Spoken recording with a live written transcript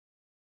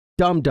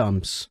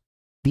Dum-Dums,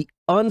 the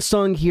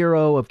unsung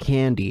hero of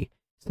candy.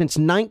 Since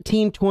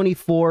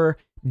 1924,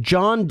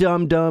 John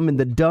DUMDUM and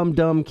the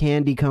DUMDUM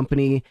Candy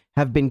Company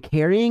have been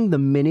carrying the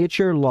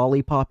miniature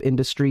lollipop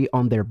industry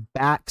on their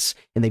backs,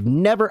 and they've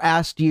never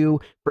asked you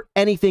for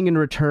anything in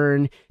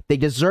return. They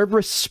deserve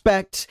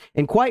respect,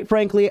 and quite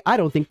frankly, I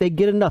don't think they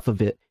get enough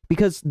of it,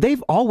 because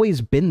they've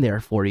always been there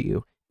for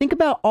you. Think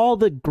about all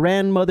the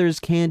grandmother's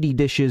candy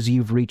dishes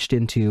you've reached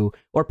into,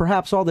 or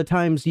perhaps all the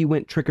times you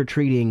went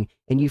trick-or-treating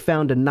and you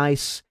found a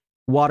nice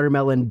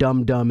watermelon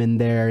dum-dum in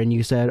there and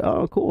you said,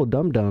 oh, cool,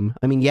 dum-dum.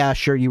 I mean, yeah,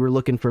 sure, you were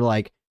looking for,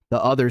 like,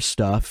 the other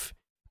stuff,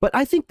 but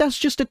I think that's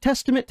just a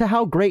testament to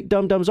how great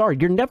dum-dums are.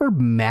 You're never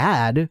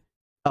mad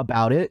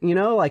about it, you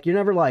know? Like, you're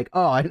never like,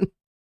 oh,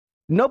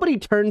 nobody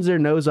turns their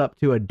nose up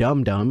to a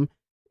dum-dum,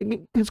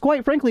 because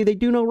quite frankly, they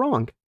do no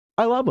wrong.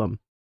 I love them.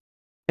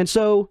 And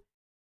so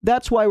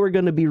that's why we're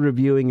going to be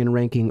reviewing and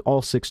ranking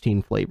all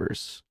 16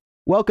 flavors.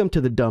 Welcome to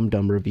the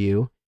Dum-Dum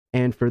Review,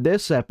 and for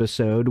this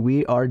episode,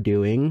 we are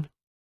doing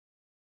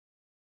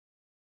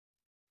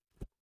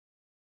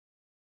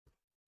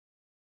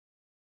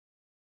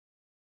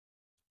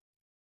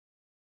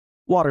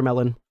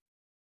watermelon.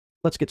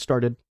 Let's get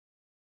started.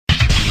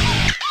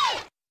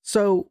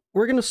 So,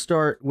 we're going to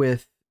start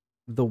with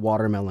the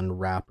watermelon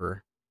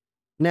wrapper.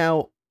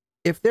 Now,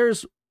 if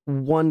there's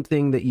one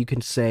thing that you can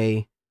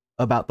say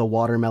about the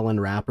watermelon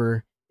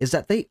wrapper, is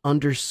that they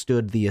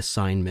understood the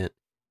assignment.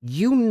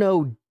 You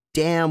know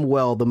damn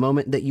well the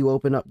moment that you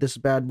open up this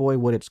bad boy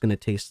what it's going to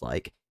taste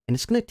like. And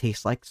it's going to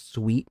taste like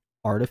sweet,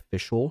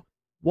 artificial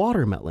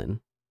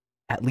watermelon.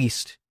 At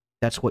least,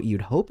 that's what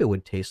you'd hope it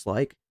would taste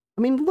like.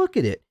 I mean, look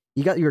at it.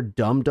 You got your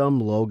Dum-Dum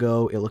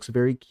logo. It looks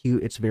very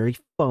cute. It's very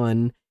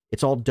fun.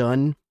 It's all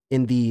done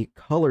in the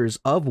colors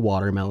of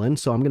watermelon,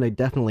 so I'm going to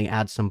definitely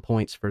add some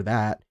points for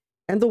that.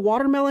 And the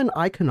watermelon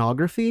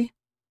iconography,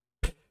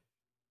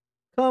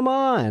 come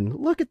on,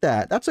 look at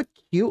that. That's a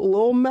cute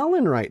little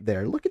melon right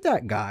there. Look at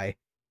that guy.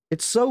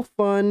 It's so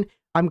fun.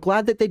 I'm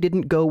glad that they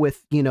didn't go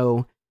with, you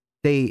know,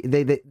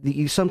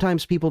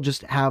 sometimes people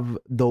just have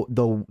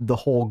the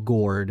whole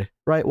gourd,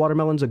 right?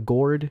 Watermelon's a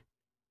gourd.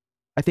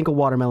 I think a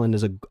watermelon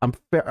is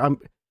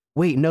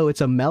wait, no,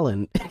 it's a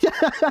melon.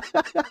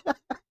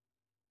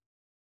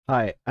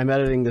 Hi, I'm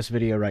editing this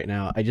video right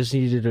now. I just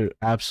needed to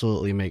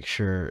absolutely make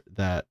sure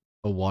that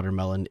a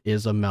watermelon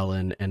is a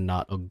melon and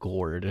not a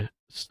gourd.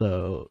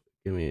 So,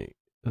 give me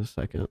a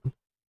second.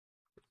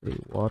 A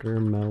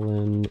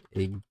watermelon,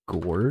 a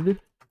gourd?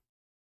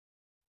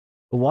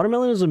 A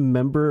watermelon is a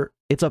member,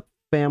 it's a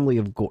family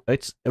of gourd.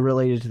 It's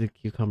related to the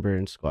cucumber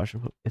and squash.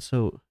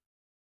 So,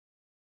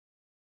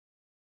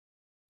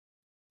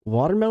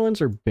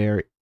 watermelons are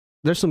berry.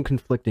 There's some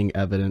conflicting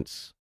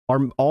evidence.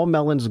 Are all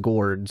melons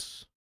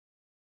gourds?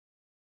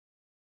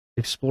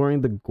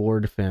 Exploring the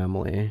gourd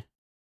family.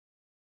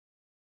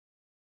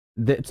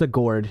 It's a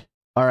gourd.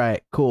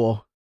 Alright,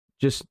 cool.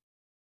 Just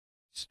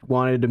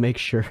wanted to make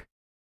sure.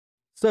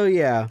 So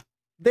yeah,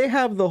 they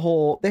have the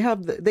whole,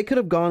 they could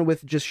have gone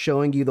with just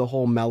showing you the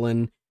whole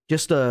melon,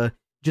 just a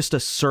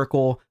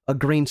circle, a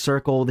green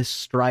circle, the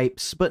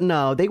stripes, but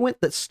no, they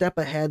went the step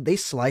ahead. They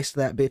sliced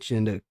that bitch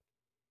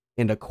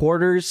into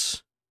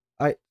quarters,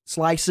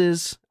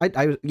 slices.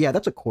 Yeah,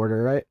 that's a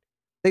quarter, right?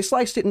 They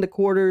sliced it into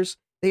quarters.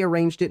 They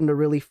arranged it in a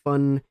really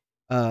fun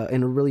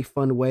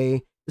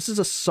way. This is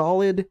a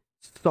solid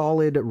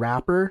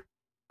wrapper.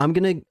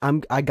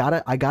 I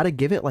gotta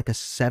give it like a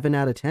 7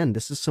 out of 10.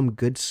 This is some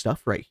good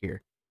stuff right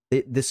here.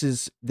 This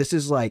is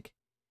like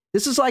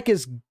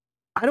as,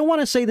 I don't want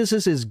to say this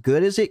is as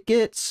good as it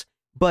gets,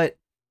 but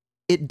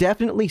it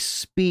definitely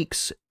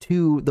speaks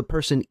to the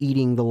person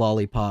eating the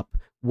lollipop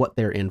what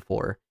they're in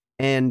for.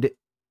 And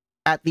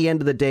at the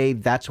end of the day,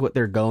 that's what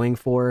they're going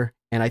for.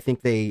 And I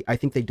think they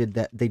did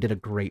that. They did a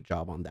great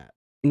job on that.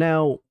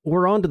 Now,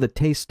 we're on to the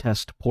taste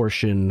test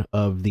portion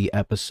of the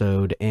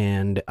episode.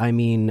 And I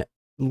mean,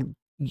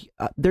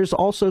 there's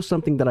also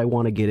something that I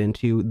want to get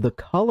into. The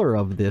color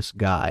of this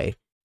guy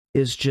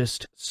is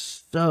just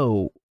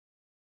so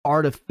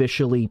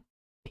artificially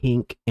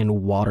pink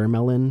and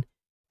watermelon.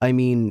 I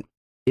mean,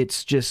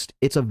 it's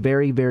a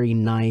very, very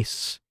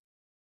nice,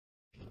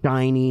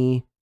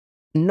 shiny,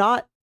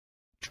 not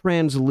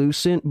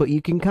translucent, but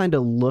you can kind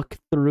of look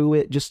through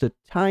it just a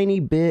tiny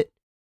bit.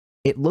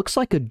 It looks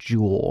like a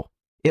jewel.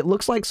 It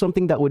looks like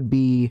something that would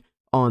be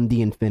on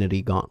the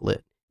Infinity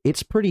Gauntlet.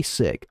 It's pretty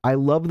sick. I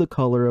love the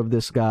color of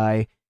this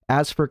guy.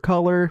 As for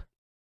color,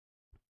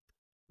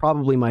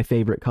 probably my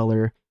favorite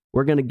color.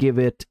 We're going to give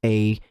it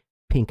a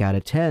pink out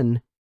of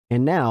 10.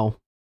 And now,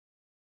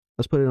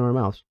 let's put it in our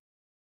mouths.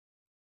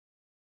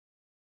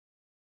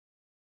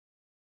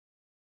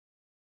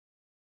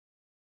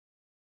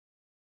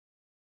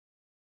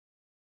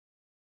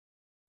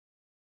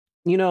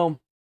 You know,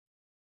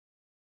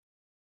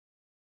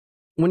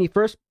 when you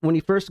first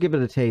give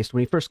it a taste,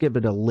 when you first give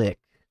it a lick,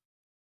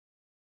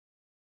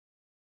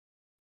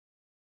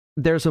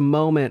 there's a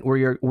moment where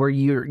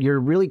you're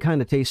really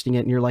kind of tasting it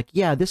and you're like,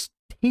 yeah, this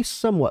tastes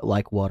somewhat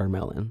like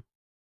watermelon.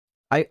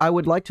 I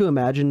would like to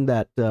imagine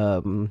that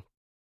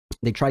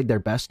they tried their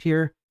best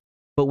here,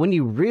 But when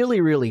you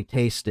really, really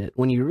taste it,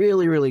 when you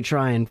really, really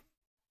try and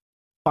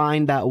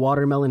find that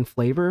watermelon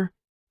flavor,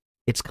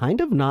 it's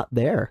kind of not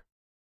there.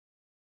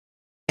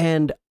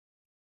 And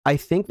I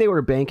think they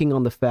were banking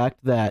on the fact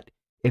that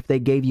if they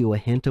gave you a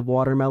hint of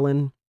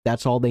watermelon,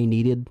 that's all they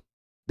needed.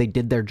 They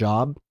did their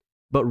job.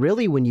 But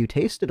really, when you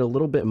taste it a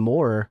little bit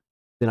more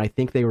than I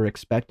think they were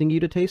expecting you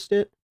to taste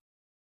it,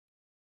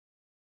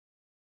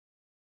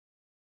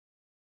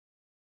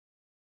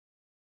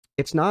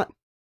 it's not.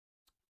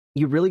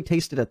 You really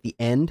taste it at the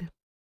end.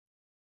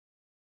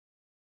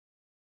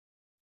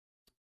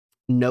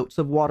 Notes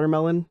of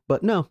watermelon,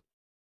 but no.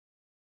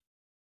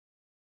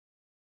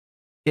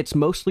 It's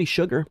mostly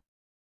sugar.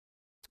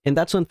 And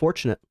that's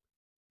unfortunate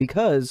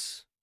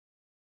because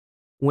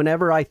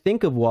whenever I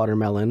think of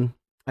watermelon,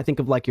 I think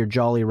of like your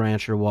Jolly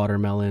Rancher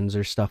watermelons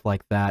or stuff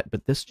like that,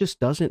 but this just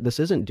doesn't, this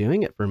isn't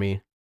doing it for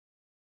me.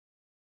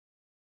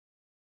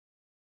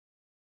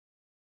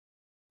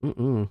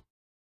 Mm-mm.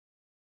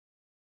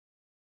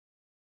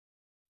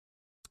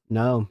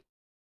 No.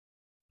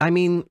 I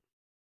mean,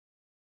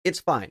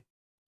 it's fine.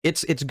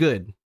 It's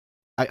good.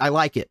 I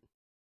like it.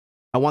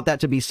 I want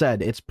that to be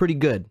said. It's pretty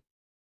good.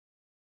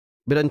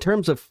 But in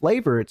terms of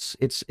flavor, it's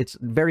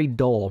very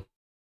dull.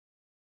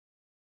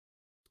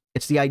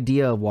 It's the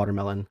idea of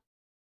watermelon.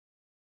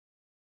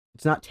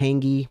 It's not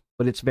tangy,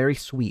 but it's very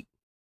sweet.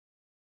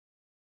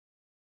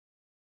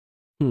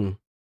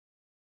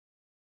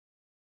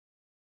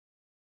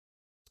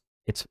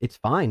 It's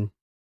fine.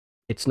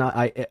 It's not.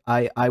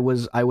 I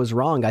was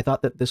wrong. I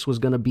thought that this was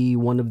gonna be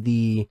one of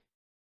the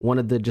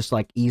just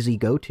like easy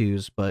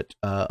go-tos, but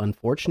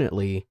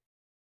unfortunately,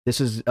 this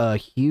is a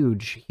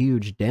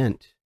huge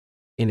dent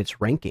in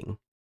its ranking.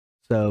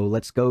 So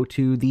let's go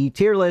to the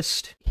tier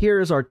list.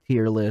 Here's our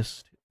tier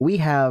list. We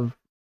have.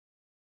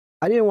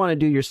 I didn't want to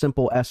do your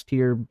simple S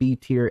tier, B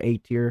tier, A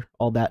tier,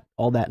 all that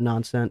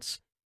nonsense.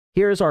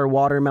 Here's our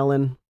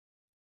watermelon.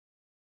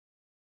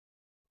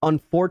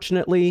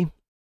 Unfortunately,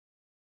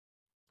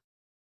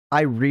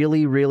 I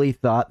really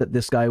thought that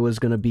this guy was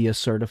going to be a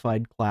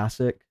certified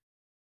classic.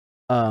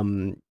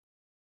 What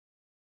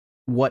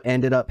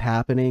ended up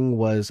happening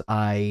was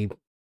I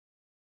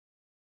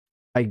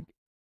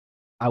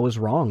was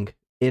wrong.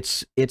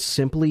 It's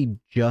simply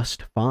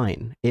just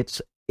fine.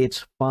 It's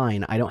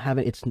fine. I don't have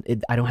it.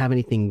 I don't have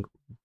anything.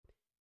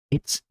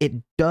 It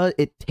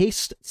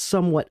tastes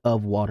somewhat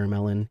of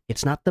watermelon.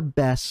 It's not the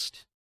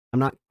best. I'm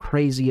not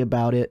crazy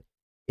about it.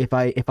 If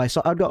I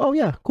saw, I'd go, oh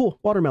yeah, cool,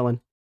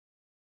 watermelon.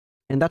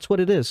 And that's what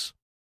it is.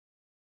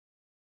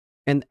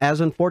 And as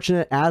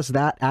unfortunate as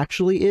that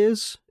actually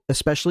is,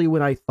 especially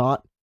when I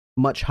thought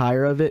much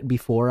higher of it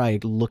before I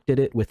looked at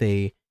it with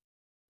the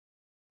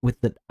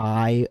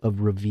eye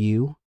of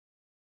review,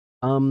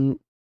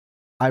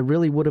 I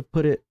really would have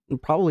put it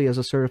probably as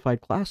a certified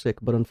classic,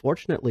 but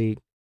unfortunately,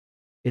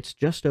 it's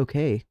just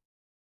okay.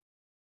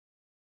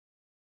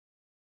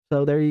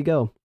 So there you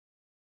go.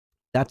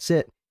 That's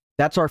it.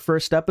 That's our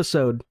first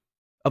episode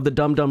of the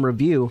DUMDUM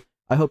review.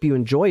 I hope you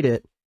enjoyed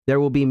it. There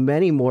will be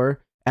many more,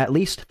 at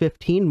least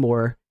 15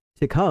 more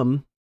to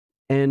come.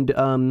 And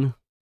go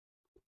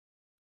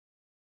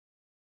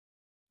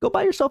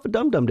buy yourself a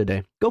DUMDUM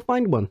today. Go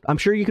find one. I'm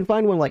sure you can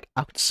find one like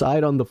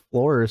outside on the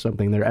floor or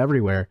something. They're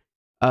everywhere.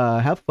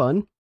 Have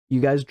fun. You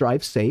guys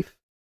drive safe.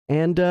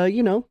 And,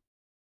 you know,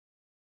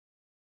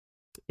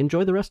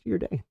 enjoy the rest of your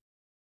day.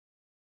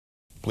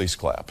 Please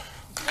clap.